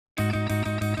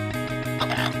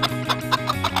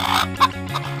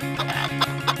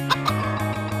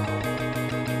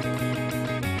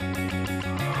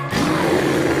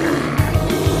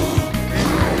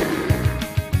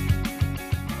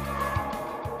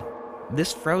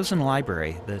This frozen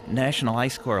library, the National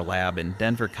Ice Core Lab in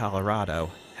Denver, Colorado,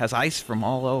 has ice from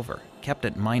all over, kept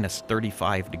at minus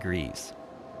 35 degrees.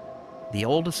 The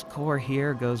oldest core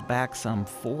here goes back some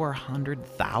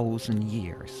 400,000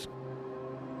 years.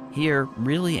 Here,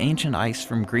 really ancient ice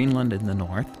from Greenland in the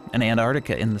north and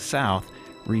Antarctica in the south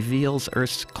reveals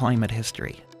Earth's climate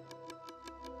history.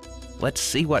 Let's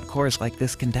see what cores like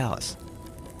this can tell us.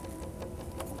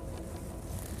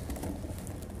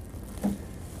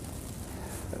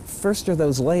 First are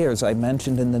those layers I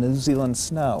mentioned in the New Zealand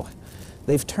snow.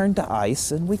 They've turned to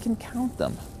ice and we can count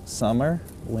them. Summer,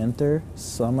 winter,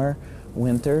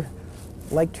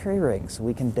 like tree rings,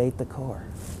 we can date the core.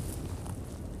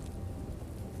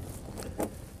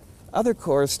 Other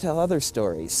cores tell other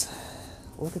stories.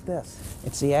 Look at this.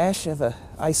 It's the ash of an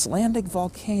Icelandic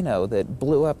volcano that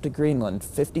blew up to Greenland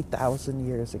 50,000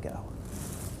 years ago.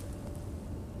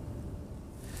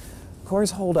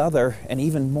 Cores hold other and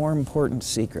even more important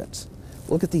secrets.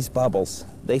 Look at these bubbles.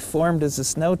 They formed as the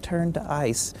snow turned to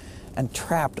ice and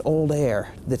trapped old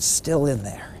air that's still in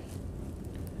there.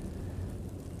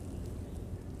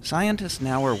 Scientists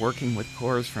now are working with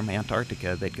cores from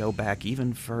Antarctica that go back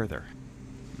even further.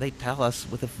 They tell us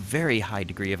with a very high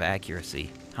degree of accuracy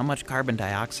how much carbon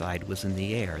dioxide was in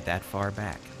the air that far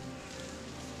back.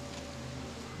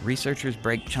 Researchers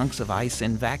break chunks of ice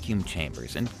in vacuum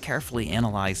chambers and carefully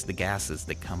analyze the gases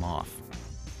that come off.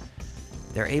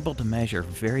 They're able to measure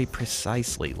very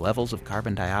precisely levels of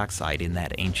carbon dioxide in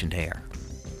that ancient air.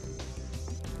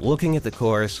 Looking at the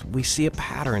cores, we see a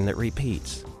pattern that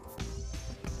repeats.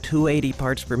 280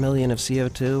 parts per million of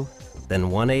CO2, then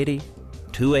 180,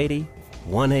 280,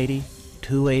 180,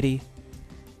 280.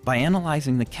 By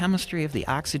analyzing the chemistry of the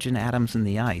oxygen atoms in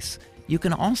the ice, you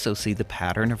can also see the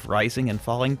pattern of rising and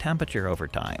falling temperature over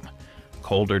time.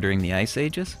 Colder during the ice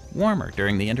ages, warmer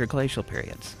during the interglacial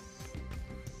periods.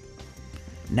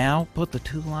 Now put the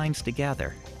two lines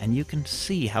together and you can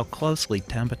see how closely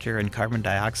temperature and carbon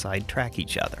dioxide track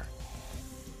each other.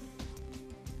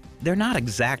 They're not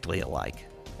exactly alike.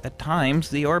 At times,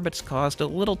 the orbits caused a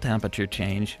little temperature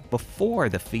change before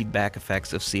the feedback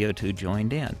effects of CO2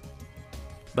 joined in.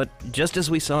 But just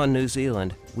as we saw in New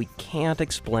Zealand, we can't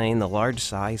explain the large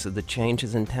size of the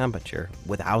changes in temperature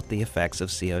without the effects of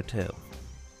CO2.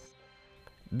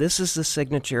 This is the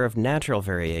signature of natural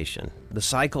variation. The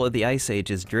cycle of the ice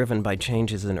age is driven by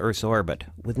changes in Earth's orbit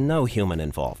with no human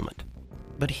involvement.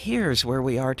 But here's where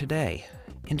we are today.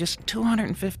 In just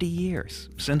 250 years,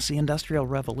 since the Industrial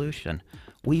Revolution,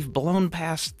 we've blown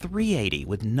past 380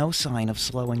 with no sign of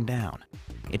slowing down.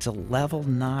 It's a level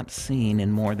not seen in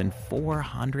more than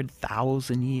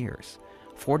 400,000 years,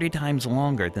 40 times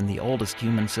longer than the oldest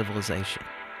human civilization.